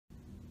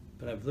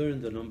But I've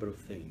learned a number of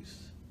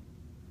things.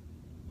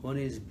 One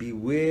is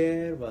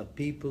beware what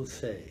people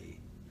say.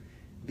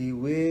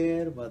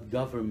 Beware what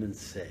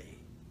governments say.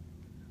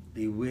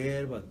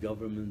 Beware what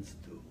governments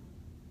do.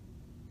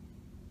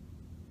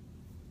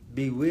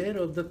 Beware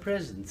of the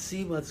present.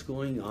 See what's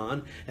going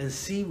on and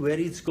see where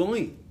it's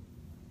going.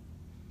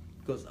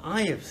 Because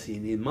I have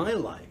seen in my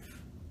life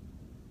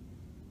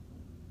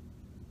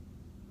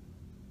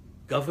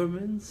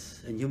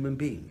governments and human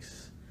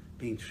beings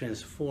being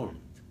transformed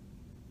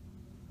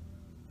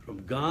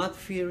from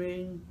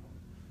God-fearing,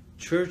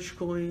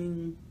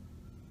 church-going,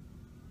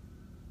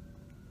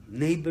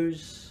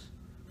 neighbors,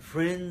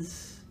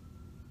 friends,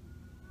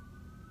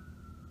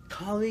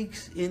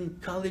 colleagues in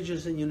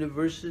colleges and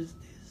universities,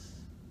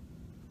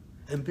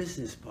 and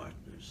business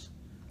partners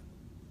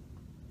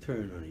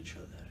turn on each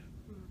other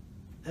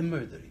and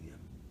murdering them.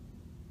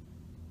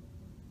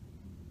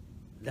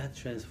 That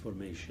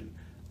transformation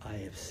I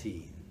have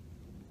seen.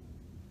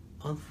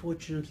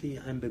 Unfortunately,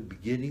 I'm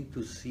beginning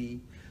to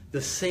see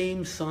the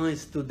same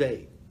signs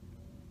today.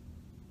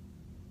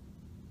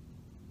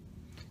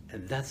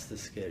 And that's the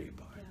scary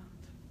part.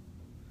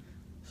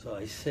 Yeah. So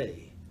I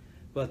say,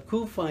 what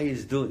Kufi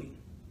is doing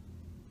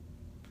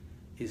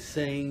is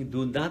saying,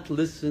 do not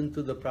listen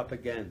to the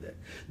propaganda.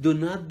 Do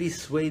not be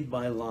swayed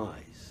by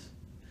lies.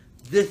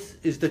 This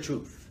is the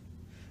truth.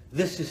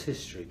 This is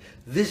history.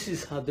 This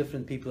is how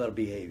different people are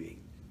behaving.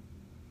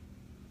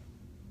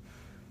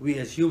 We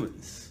as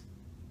humans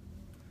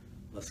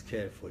must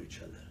care for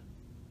each other.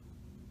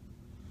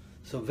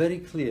 So very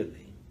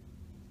clearly,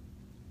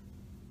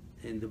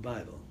 in the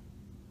Bible,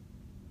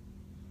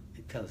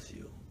 it tells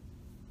you,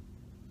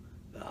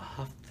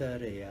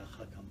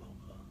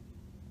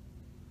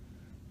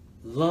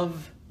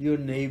 love your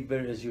neighbor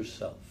as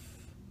yourself.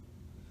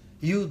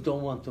 You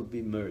don't want to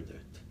be murdered.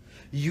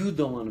 You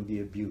don't want to be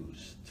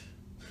abused.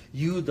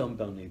 You don't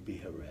want to be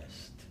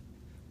harassed.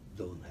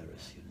 Don't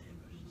harass your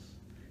neighbors.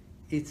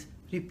 It's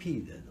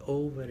repeated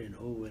over and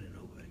over and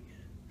over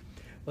again.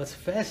 What's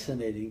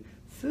fascinating,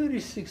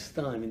 36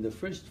 times in the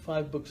first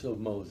 5 books of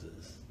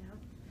Moses,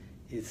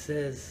 it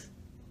says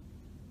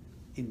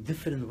in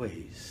different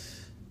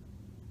ways,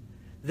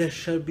 there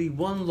shall be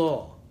one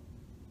law,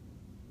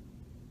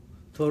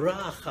 Torah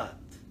achat,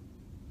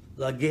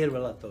 lager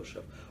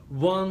v'latoshav.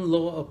 One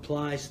law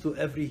applies to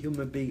every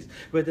human being,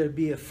 whether it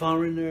be a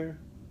foreigner,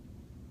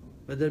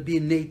 whether it be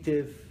a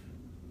native.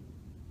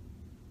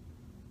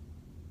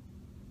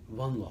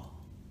 One law.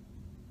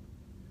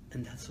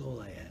 And that's all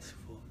I ask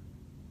for.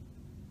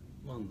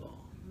 One law.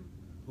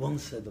 One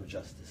set of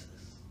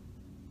justices.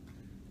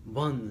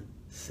 One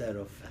set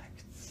of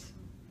facts.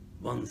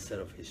 One set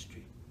of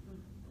history.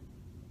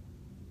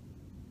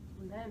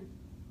 Amen.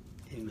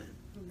 Amen.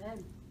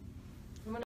 Amen.